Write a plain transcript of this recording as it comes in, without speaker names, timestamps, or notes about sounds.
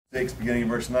6, beginning in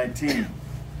verse 19.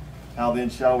 How then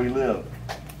shall we live?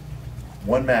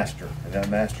 One master, and that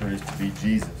master is to be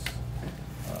Jesus.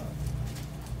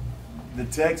 The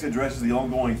text addresses the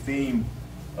ongoing theme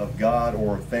of God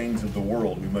or things of the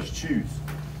world. We must choose.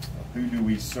 Who do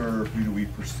we serve? Who do we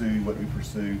pursue? What do we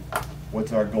pursue?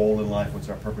 What's our goal in life? What's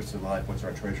our purpose in life? What's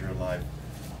our treasure in life?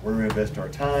 Where do we invest our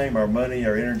time, our money,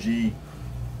 our energy?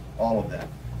 All of that.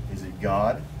 Is it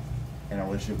God and our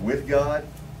relationship with God,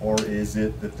 or is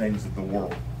it the things of the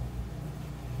world?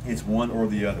 It's one or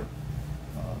the other.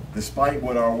 Despite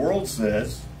what our world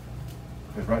says,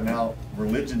 because right now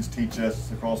religions teach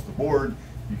us across the board,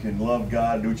 you can love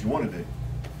God and do what you want to do.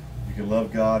 You can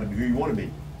love God and be who you want to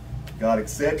be. God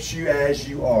accepts you as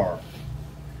you are,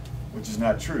 which is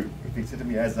not true. If He accepted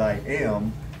me as I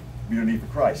am, we don't need for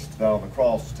Christ to die on the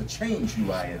cross to change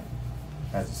who I am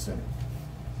as a sinner.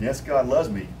 Yes, God loves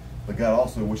me, but God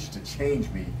also wishes to change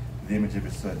me to the image of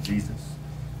His Son, Jesus.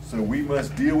 So we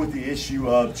must deal with the issue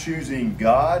of choosing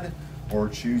God or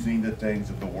choosing the things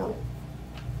of the world.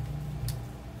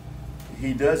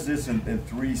 He does this in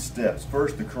 3 steps.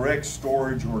 First, the correct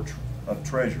storage of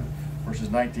treasure, verses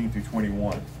 19 through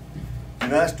 21. Do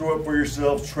not store up for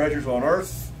yourselves treasures on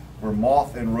earth, where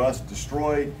moth and rust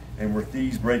destroy, and where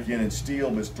thieves break in and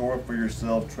steal, but store up for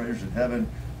yourselves treasures in heaven,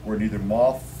 where neither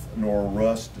moth nor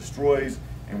rust destroys,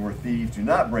 and where thieves do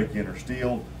not break in or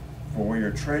steal. For where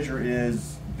your treasure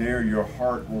is, there your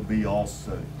heart will be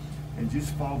also. And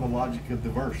just follow the logic of the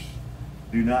verse.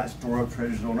 Do not store up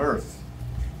treasures on earth.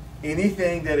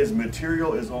 Anything that is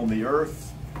material is on the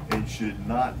earth. It should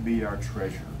not be our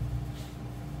treasure.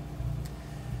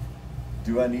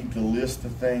 Do I need to list the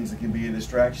things that can be a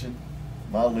distraction?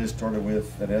 My list started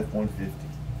with an F-150.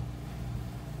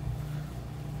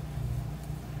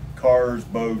 Cars,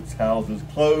 boats, houses,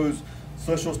 clothes,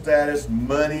 social status,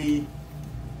 money,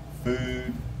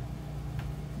 food,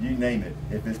 you name it.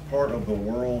 If it's part of the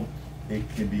world, it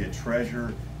can be a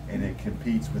treasure and it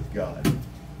competes with God.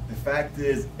 The fact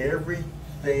is,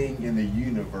 everything in the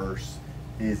universe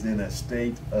is in a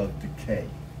state of decay.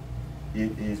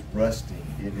 It is rusting.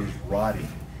 It is rotting.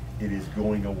 It is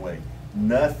going away.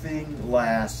 Nothing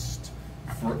lasts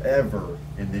forever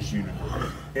in this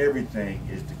universe. Everything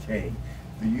is decaying.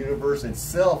 The universe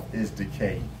itself is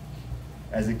decaying.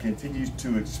 As it continues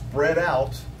to spread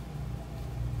out,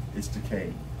 it's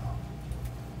decaying.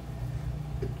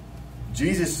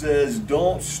 Jesus says,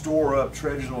 don't store up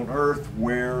treasures on earth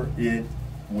where it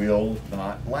will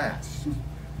not last.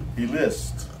 He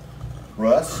lists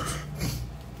rust,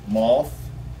 moth,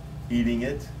 eating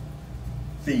it,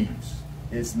 thieves.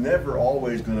 It's never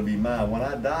always going to be mine. When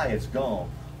I die, it's gone.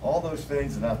 All those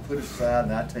things that I put aside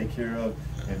and I take care of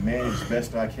and manage the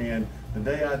best I can, the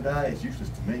day I die, it's useless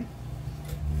to me.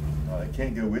 It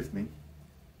can't go with me.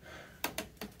 I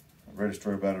read a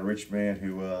story about a rich man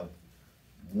who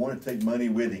wanted to take money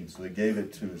with him, so he gave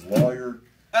it to his lawyer,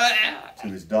 to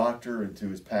his doctor, and to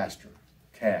his pastor,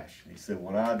 cash. He said,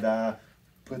 when I die,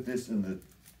 put this in the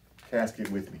casket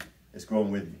with me. It's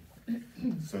going with me.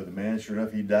 So the man, sure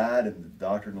enough, he died, and the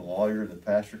doctor and the lawyer and the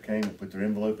pastor came and put their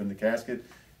envelope in the casket,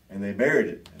 and they buried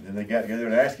it. And then they got together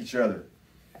and asked each other,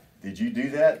 did you do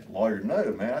that? The lawyer,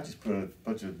 no, man, I just put a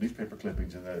bunch of newspaper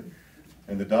clippings in there.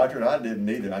 And the doctor, I didn't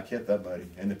either. I kept that money.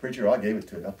 And the preacher, I gave it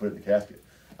to it. I put it in the casket.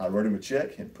 I wrote him a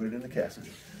check and put it in the casket.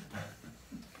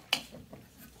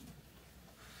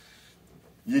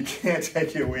 You can't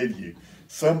take it with you.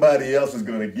 Somebody else is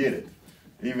going to get it.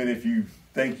 Even if you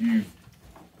think you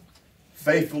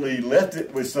faithfully left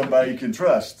it with somebody you can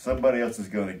trust, somebody else is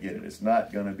going to get it. It's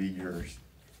not going to be yours.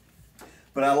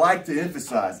 But I like to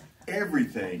emphasize,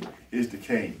 everything is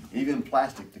decaying. Even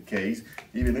plastic decays,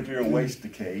 even nuclear waste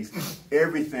decays.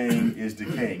 Everything is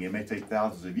decaying. It may take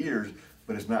thousands of years,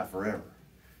 but it's not forever.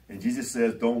 And Jesus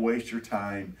says, don't waste your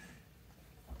time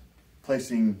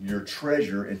placing your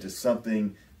treasure into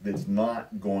something that's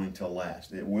not going to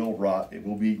last. It will rot. It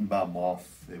will be eaten by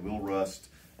moth. It will rust,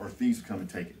 or thieves will come and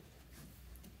take it.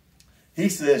 He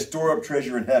says, store up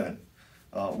treasure in heaven.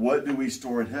 What do we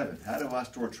store in heaven? How do I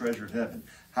store treasure in heaven?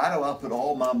 How do I put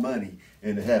all my money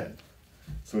into heaven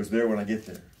so it's there when I get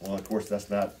there? Well, of course, that's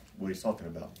not what he's talking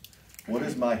about. What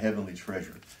is my heavenly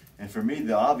treasure? And for me,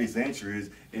 the obvious answer is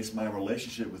it's my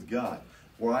relationship with God,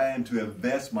 where I am to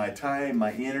invest my time,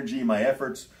 my energy, my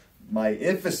efforts, my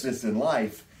emphasis in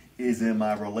life is in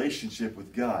my relationship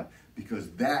with God,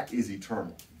 because that is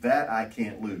eternal. That I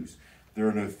can't lose. There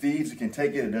are no thieves that can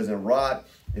take it. It doesn't rot.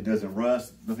 It doesn't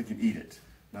rust. Nothing can eat it.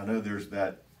 Now, I know there's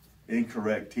that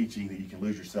incorrect teaching that you can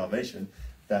lose your salvation.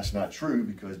 That's not true,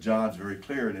 because John's very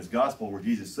clear in his gospel where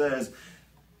Jesus says,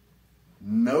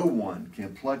 no one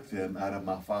can pluck them out of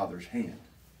my Father's hand.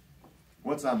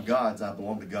 Once I'm God's, I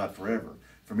belong to God forever.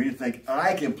 For me to think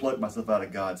I can pluck myself out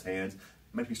of God's hands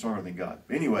makes me stronger than God.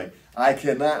 But anyway, I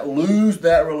cannot lose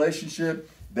that relationship.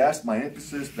 That's my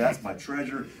emphasis. That's my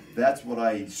treasure. That's what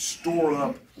I store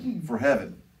up for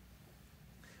heaven.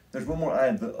 There's one more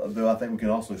item, though, I think we can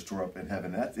also store up in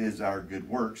heaven. That is our good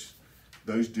works.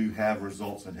 Those do have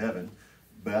results in heaven.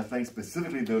 But I think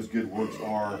specifically those good works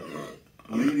are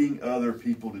leading other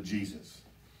people to Jesus.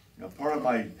 Now, part of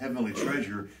my heavenly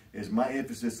treasure is my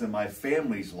emphasis in my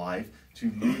family's life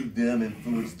to lead them,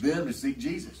 influence them to seek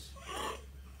Jesus.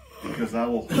 Because I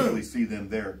will hopefully see them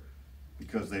there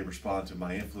because they respond to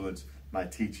my influence, my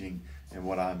teaching, and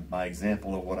my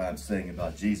example of what I'm saying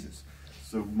about Jesus.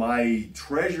 So my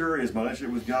treasure is my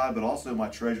relationship with God, but also my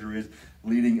treasure is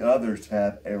leading others to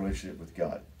have a relationship with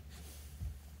God.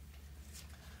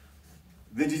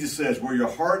 Then Jesus says, where your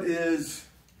heart is,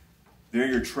 there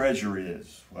your treasure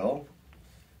is. Well,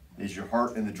 is your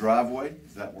heart in the driveway?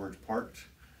 Is that where it's parked?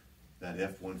 That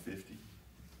F-150?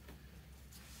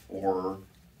 Or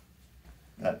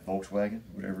that Volkswagen,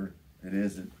 whatever it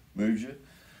is that moves you?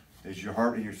 Is your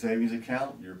heart in your savings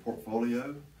account, your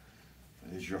portfolio?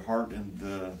 Is your heart in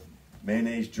the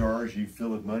mayonnaise jars you fill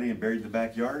with money and buried in the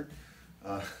backyard?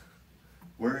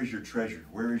 Where is your treasure?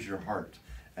 Where is your heart?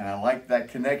 And I like that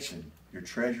connection. Your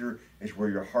treasure is where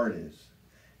your heart is.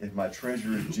 If my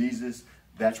treasure is Jesus,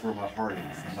 that's where my heart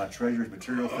is. If my treasure is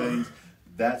material things,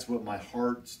 that's what my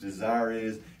heart's desire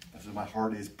is. That's what my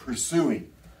heart is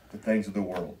pursuing, the things of the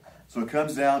world. So it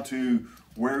comes down to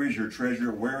where is your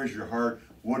treasure? Where is your heart?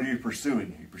 What are you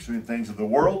pursuing? Are you pursuing things of the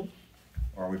world?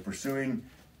 Or are we pursuing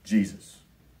Jesus?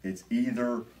 It's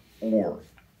either or.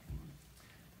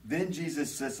 Then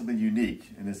Jesus says something unique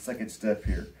in his second step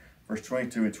here. Verse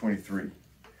 22 and 23.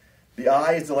 The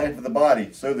eye is the lamp of the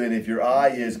body. So then if your eye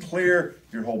is clear,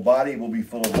 your whole body will be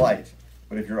full of light.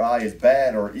 But if your eye is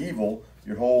bad or evil,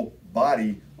 your whole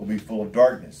body will be full of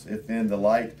darkness. If then the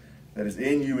light that is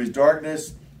in you is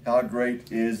darkness, how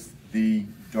great is the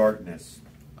darkness?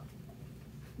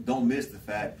 Don't miss the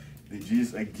fact that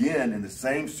Jesus, again, in the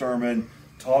same sermon,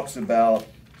 talks about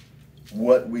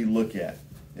what we look at.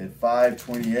 In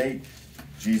 5:28,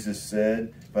 Jesus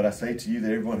said, but I say to you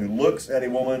that everyone who looks at a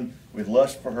woman with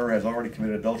lust for her has already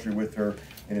committed adultery with her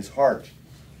in his heart.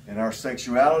 In our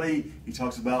sexuality, he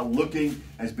talks about looking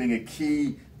as being a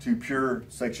key to pure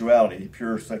sexuality,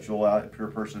 pure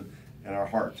person in our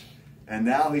heart. And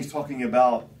now he's talking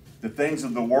about the things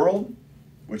of the world,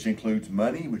 which includes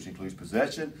money, which includes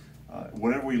possession,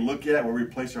 whatever we look at, where we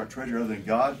place our treasure other than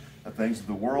God, the things of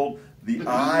the world. The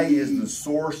eye is the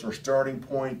source or starting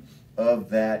point of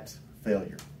that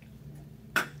failure.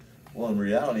 Well, in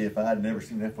reality, if I had never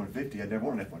seen an F-150, I'd never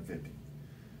want an F-150.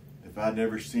 If I'd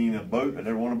never seen a boat, I'd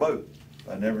never want a boat. If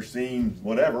I'd never seen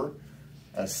whatever,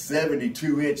 a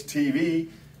 72-inch TV,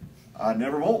 I'd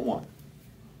never want one.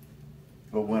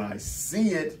 But when I see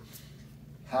it,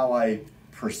 how I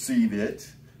perceive it,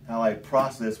 how I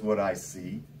process what I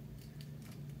see,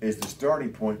 is the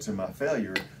starting point to my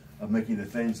failure of making the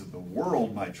things of the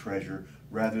world my treasure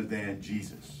rather than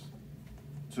Jesus.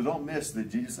 So don't miss that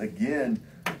Jesus, again,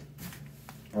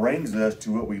 brings us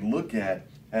to what we look at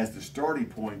as the starting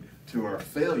point to our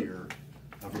failure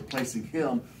of replacing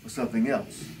him with something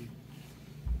else.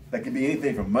 That can be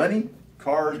anything from money,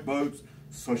 cars, boats,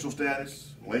 social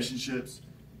status, relationships,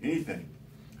 anything.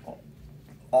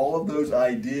 All of those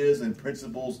ideas and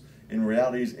principles and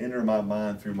realities enter my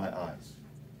mind through my eyes.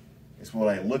 It's what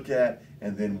I look at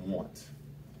and then want.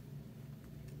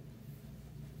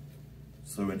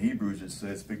 So in Hebrews it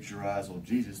says, fix your eyes on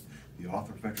Jesus, the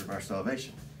author and perfecter of our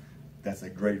salvation. That's a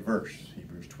great verse,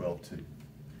 Hebrews 12:2.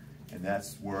 And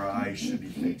that's where I should be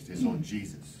fixed, is on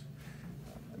Jesus,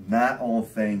 not on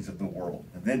things of the world.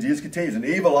 And then Jesus continues, an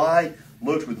evil eye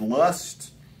looks with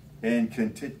lust and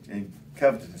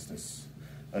covetousness,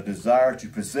 a desire to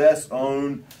possess,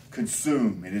 own,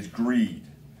 consume. It is greed.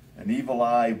 An evil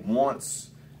eye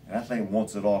wants, and I think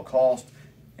wants at all cost,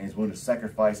 and is willing to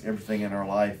sacrifice everything in our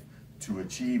life to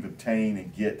achieve, obtain,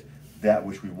 and get that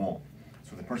which we want.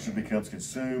 So the person becomes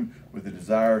consumed with the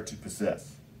desire to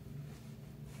possess.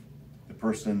 The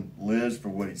person lives for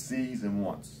what he sees and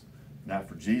wants, not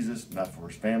for Jesus, not for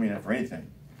his family, not for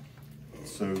anything.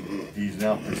 So he's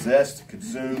now possessed,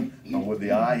 consumed on what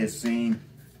the eye has seen.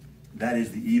 That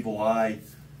is the evil eye.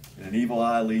 And an evil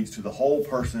eye leads to the whole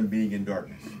person being in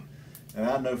darkness. And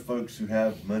I know folks who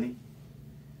have money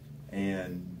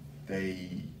and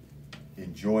they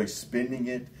enjoy spending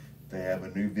it. They have a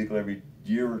new vehicle every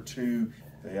year or two.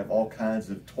 They have all kinds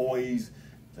of toys.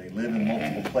 They live in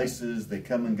multiple places. They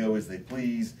come and go as they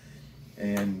please.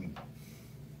 And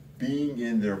being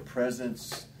in their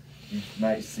presence You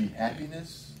might see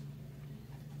happiness,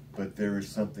 but there is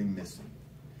something missing.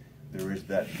 There is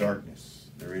that darkness.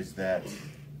 There is that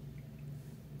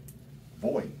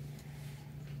void,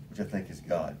 which I think is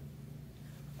God.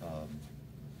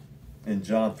 In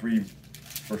John 3,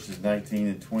 verses 19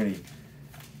 and 20,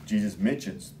 Jesus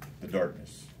mentions the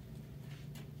darkness.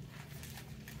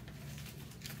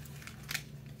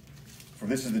 For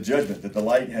this is the judgment, that the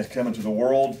light has come into the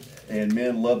world, and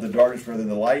men love the darkness rather than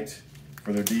the light,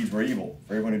 for their deeds were evil.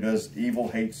 For everyone who does evil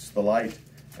hates the light,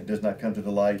 and does not come to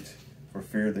the light, for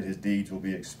fear that his deeds will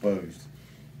be exposed.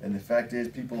 And the fact is,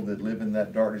 people that live in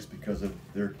that darkness because of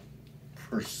their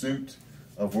pursuit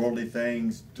of worldly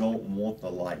things don't want the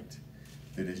light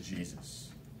that is Jesus.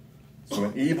 So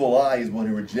an evil eye is one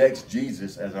who rejects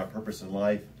Jesus as our purpose in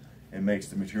life and makes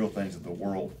the material things of the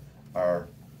world our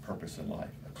purpose in life.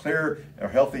 A clear or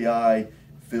healthy eye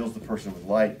fills the person with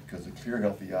light, because a clear,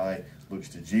 healthy eye looks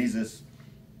to Jesus,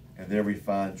 and there we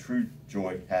find true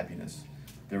joy, happiness.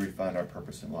 There we find our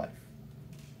purpose in life.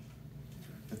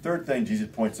 The third thing Jesus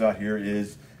points out here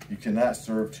is you cannot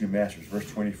serve two masters. Verse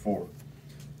 24.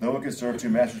 No one can serve two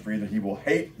masters, for either he will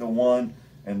hate the one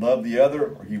and love the other,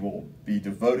 or he will be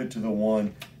devoted to the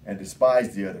one and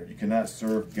despise the other. You cannot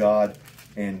serve God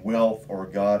and wealth, or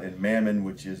God and mammon,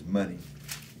 which is money.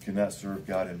 You cannot serve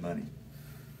God and money.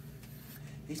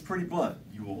 He's pretty blunt.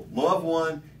 You will love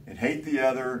one and hate the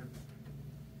other.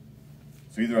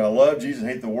 So either I love Jesus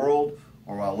and hate the world,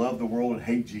 or I love the world and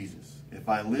hate Jesus. If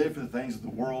I live for the things of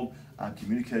the world, I'm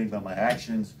communicating by my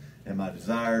actions and my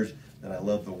desires that I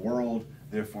love the world,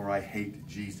 therefore I hate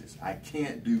Jesus. I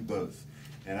can't do both.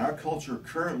 And our culture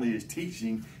currently is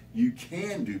teaching you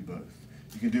can do both.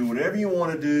 You can do whatever you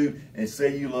want to do and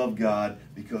say you love God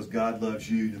because God loves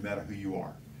you no matter who you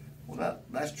are. Well,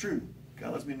 that's true.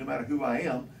 God loves me no matter who I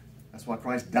am. That's why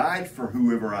Christ died for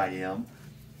whoever I am.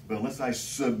 But unless I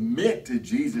submit to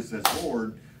Jesus as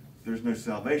Lord, there's no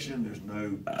salvation. There's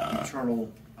no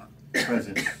eternal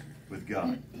presence with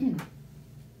God.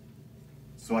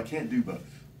 So I can't do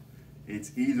both.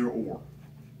 It's either or.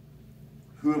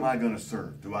 Who am I going to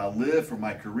serve? Do I live for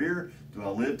my career? Do I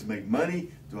live to make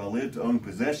money? Do I live to own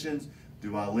possessions?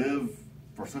 Do I live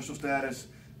for social status?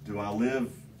 What do I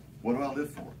live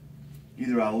for?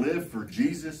 Either I live for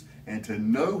Jesus and to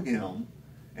know Him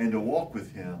and to walk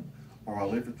with Him, or I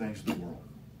live for things of the world.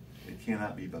 It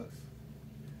cannot be both.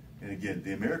 And again,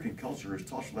 the American culture has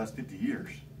taught for the last 50 years.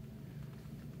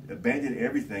 Abandon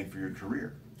everything for your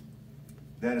career.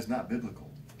 That is not biblical.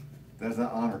 That does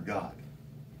not honor God.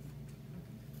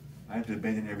 I have to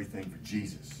abandon everything for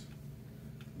Jesus,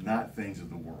 not things of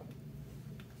the world.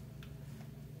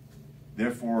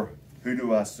 Therefore, who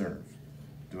do I serve?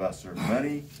 Do I serve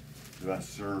money? Do I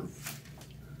serve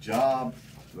job?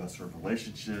 Do I serve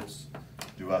relationships?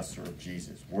 Do I serve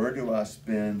Jesus? Where do I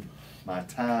spend my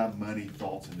time, money,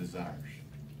 thoughts, and desires?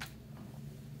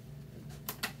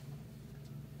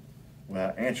 When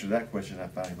I answer that question, I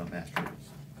find my master is.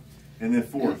 And then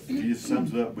fourth, Jesus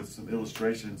sums it up with some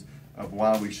illustrations of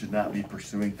why we should not be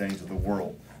pursuing things of the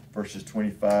world. Verses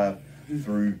 25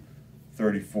 through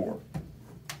 34.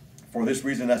 For this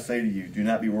reason I say to you, do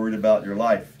not be worried about your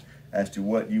life as to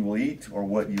what you will eat or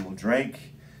what you will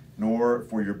drink, nor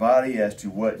for your body as to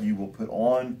what you will put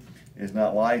on. Is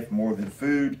not life more than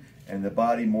food, and the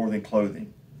body more than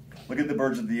clothing? Look at the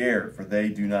birds of the air, for they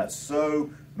do not sow,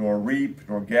 nor reap,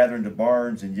 nor gather into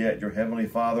barns, and yet your heavenly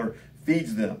Father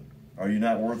feeds them. Are you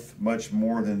not worth much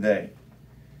more than they?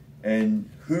 And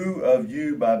who of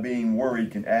you, by being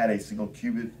worried, can add a single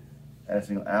cubit, add a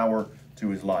single hour to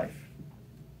his life?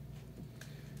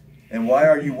 And why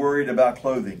are you worried about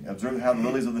clothing? Observe how the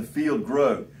lilies of the field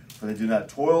grow, for they do not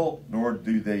toil, nor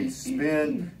do they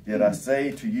spin. Yet I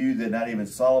say to you that not even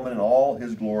Solomon in all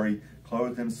his glory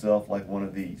clothed himself like one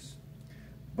of these.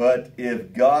 But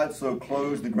if God so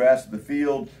clothes the grass of the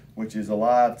field, which is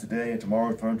alive today and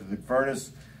tomorrow thrown to the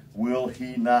furnace, will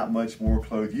he not much more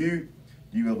clothe you?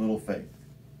 You have little faith.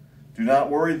 Do not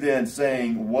worry then,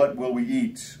 saying, what will we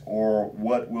eat? Or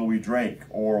what will we drink?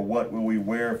 Or what will we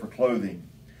wear for clothing?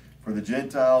 For the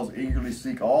Gentiles eagerly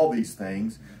seek all these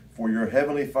things, for your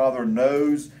heavenly Father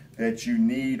knows that you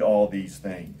need all these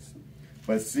things.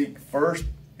 But seek first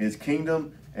his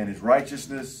kingdom and his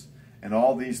righteousness, and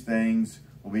all these things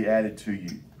will be added to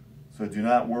you. So do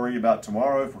not worry about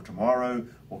tomorrow, for tomorrow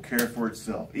will care for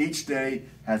itself. Each day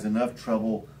has enough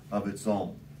trouble of its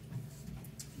own.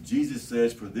 Jesus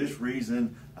says, for this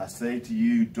reason I say to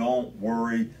you, don't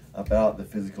worry about the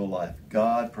physical life.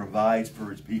 God provides for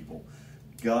his people.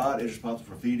 God is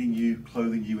responsible for feeding you,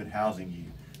 clothing you, and housing you,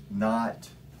 not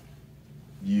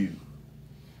you.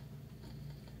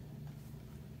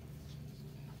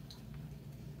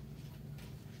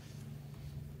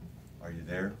 Are you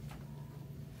there?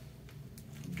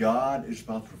 God is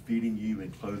responsible for feeding you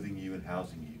and clothing you and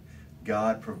housing you.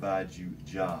 God provides you a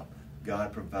job.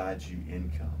 God provides you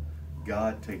income.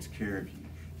 God takes care of you.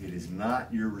 It is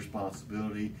not your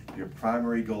responsibility. Your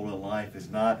primary goal in life is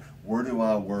not, where do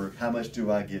I work? How much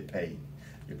do I get paid?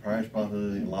 Your primary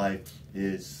responsibility in life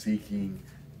is seeking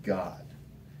God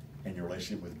and your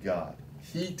relationship with God.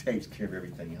 He takes care of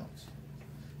everything else.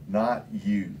 Not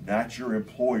you, not your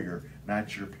employer,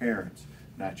 not your parents,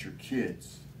 not your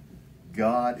kids.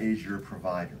 God is your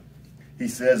provider. He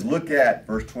says, look at,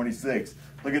 verse 26,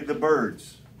 look at the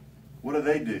birds. What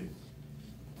do?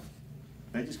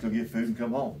 They just go get food and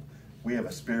come home. We have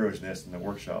a sparrow's nest in the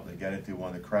workshop. They got into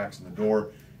one of the cracks in the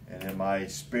door, and in my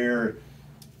spare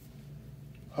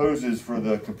hoses for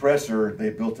the compressor, they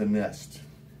built a nest.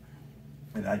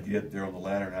 And I'd get up there on the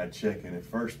ladder and I'd check, and at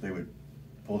first they would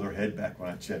pull their head back when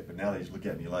I checked, but now they just look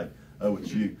at me like, oh,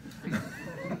 it's you.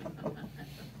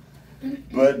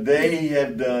 But they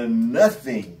have done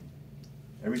nothing.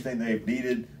 Everything they've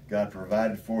needed, God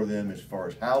provided for them as far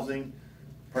as housing.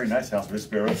 Pretty nice house for a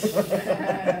sparrow.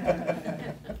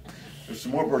 There's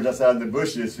some more birds outside in the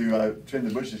bushes who I trim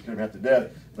the bushes because they're half to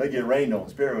death. They get rained on.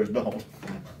 Sparrows don't.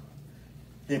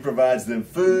 He provides them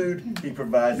food. He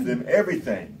provides them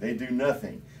everything. They do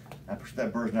nothing. I'm sure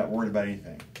that bird's not worried about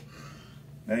anything.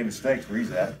 Not even snakes where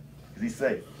he's at, because he's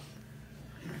safe.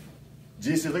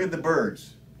 Jesus says, look at the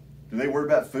birds. Do they worry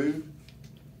about food?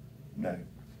 No.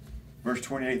 Verse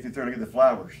 28 through 30, look at the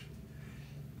flowers.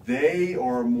 They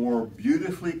are more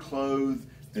beautifully clothed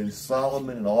than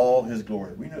Solomon in all his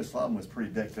glory. We know Solomon was pretty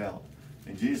decked out.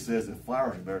 And Jesus says the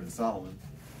flowers are better than Solomon.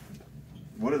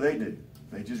 What do?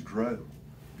 They just grow.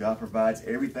 God provides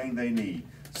everything they need.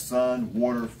 Sun,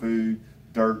 water, food,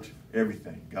 dirt,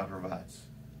 everything. God provides.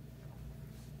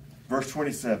 Verse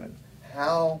 27.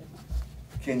 How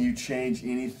can you change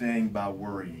anything by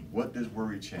worrying? What does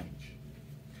worry change?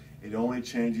 It only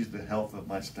changes the health of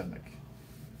my stomach.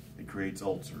 It creates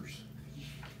ulcers.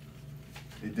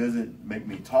 It doesn't make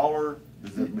me taller,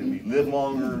 doesn't make me live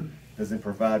longer, doesn't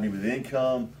provide me with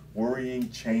income.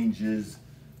 Worrying changes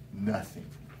nothing.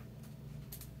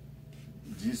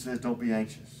 Jesus says, don't be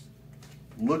anxious.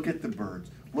 Look at the birds.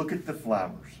 Look at the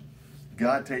flowers.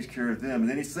 God takes care of them. And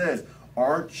then he says,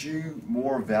 aren't you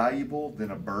more valuable than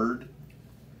a bird?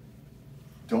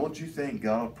 Don't you think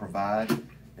God will provide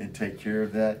and take care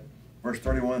of that? Verse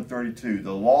 31 and 32,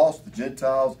 the lost, the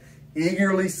Gentiles,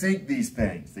 eagerly seek these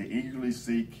things. They eagerly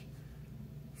seek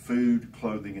food,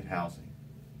 clothing, and housing.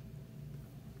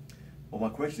 Well, my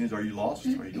question is, are you lost? Are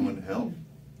you going to hell?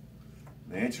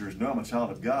 The answer is no, I'm a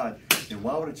child of God. And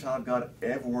why would a child of God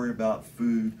ever worry about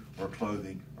food or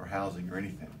clothing or housing or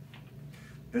anything?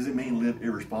 Doesn't mean live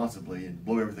irresponsibly and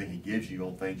blow everything he gives you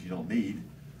on things you don't need.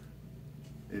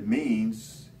 It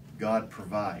means God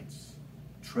provides,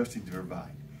 trusting to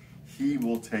provide. He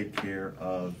will take care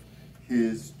of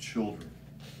his children.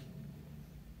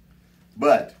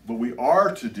 But what we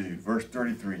are to do, verse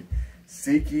 33,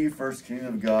 seek ye first the kingdom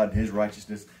of God and his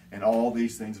righteousness, and all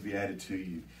these things will be added to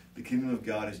you. The kingdom of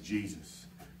God is Jesus.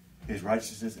 His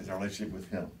righteousness is our relationship with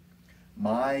him.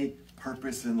 My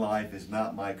purpose in life is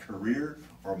not my career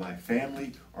or my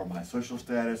family or my social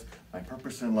status. My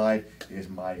purpose in life is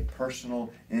my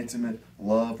personal, intimate,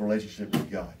 love relationship with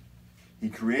God. He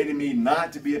created me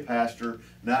not to be a pastor,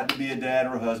 not to be a dad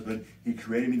or a husband. He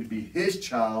created me to be his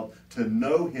child, to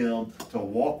know him, to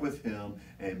walk with him,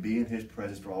 and be in his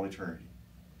presence for all eternity.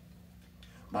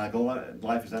 My goal in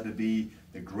life is not to be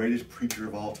the greatest preacher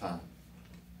of all time.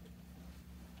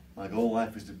 My goal in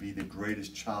life is to be the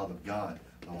greatest child of God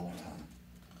of all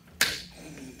time.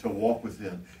 To walk with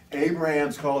him.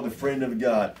 Abraham's called the friend of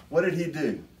God. What did he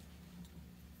do?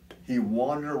 He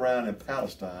wandered around in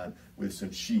Palestine with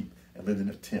some sheep and lived in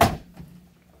a tent.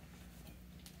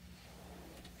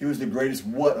 He was the greatest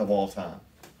what of all time?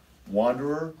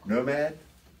 Wanderer, nomad?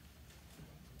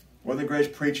 Wasn't the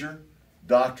greatest preacher,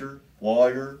 doctor,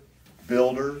 lawyer,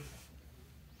 builder,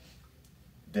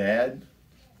 dad,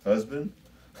 husband?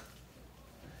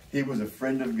 He was a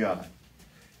friend of God.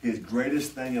 His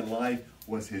greatest thing in life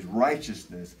was his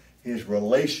righteousness, his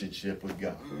relationship with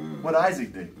God. What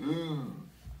Isaac did.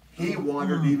 He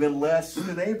wandered even less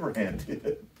than Abraham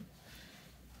did.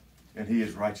 And he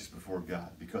is righteous before God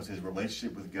because his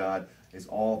relationship with God is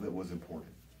all that was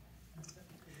important.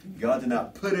 God did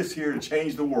not put us here to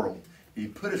change the world. He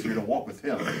put us here to walk with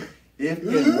him. If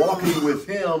in walking with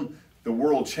him the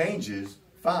world changes,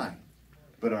 fine.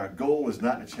 But our goal is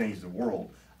not to change the world.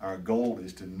 Our goal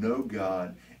is to know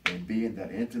God and be in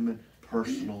that intimate,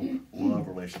 personal love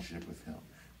relationship with him.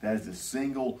 That is the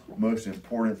single most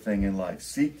important thing in life.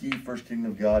 Seek ye first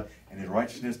kingdom of God and his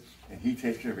righteousness, and he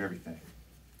takes care of everything.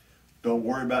 Don't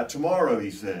worry about tomorrow,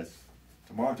 he says.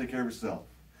 Tomorrow take care of itself.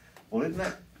 Well, isn't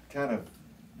that kind of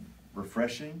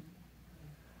refreshing?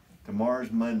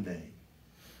 Tomorrow's Monday.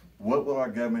 What will our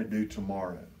government do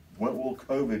tomorrow? What will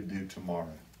COVID do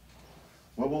tomorrow?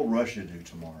 What will Russia do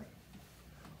tomorrow?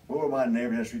 What will my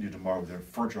neighbor down the street do tomorrow with their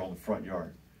furniture on the front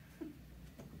yard?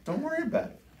 Don't worry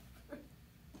about it.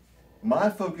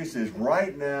 My focus is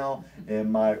right now,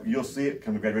 and you'll see it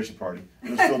come to the graduation party.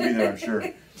 It'll still be there, I'm sure.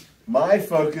 My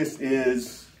focus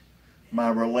is my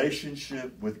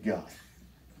relationship with God,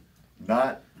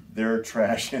 not their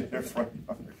trash in their front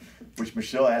yard. Which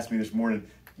Michelle asked me this morning,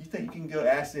 you think you can go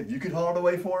ask them if you can haul it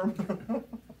away for them?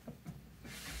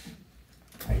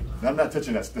 Hey, I'm not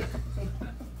touching that stuff.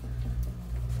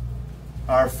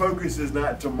 Our focus is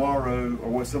not tomorrow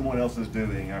or what someone else is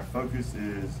doing. Our focus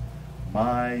is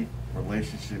my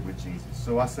relationship with Jesus.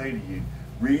 So I say to you,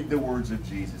 read the words of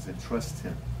Jesus and trust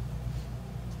him.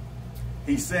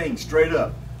 He's saying straight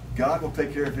up, God will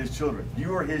take care of his children.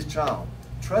 You are his child.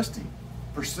 Trust him.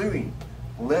 Pursue him.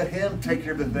 Let him take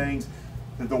care of the things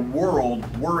that the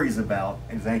world worries about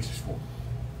and is anxious for.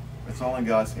 It's all in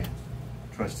God's hands.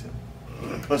 Trust him.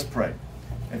 Let's pray.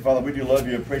 And Father, we do love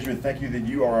you and praise you and thank you that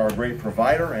you are our great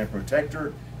provider and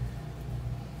protector.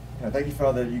 And I thank you,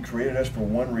 Father, that you created us for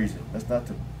one reason. That's not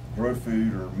to grow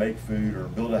food or make food or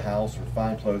build a house or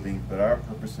find clothing, but our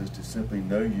purpose is to simply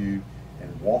know you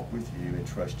and walk with you and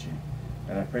trust you.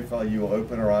 And I pray, Father, you will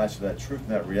open our eyes to that truth and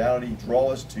that reality,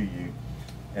 draw us to you,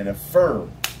 and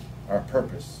affirm our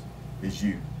purpose is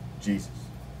you, Jesus.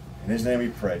 In his name we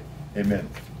pray. Amen.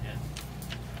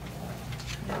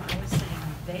 I was saying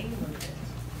they were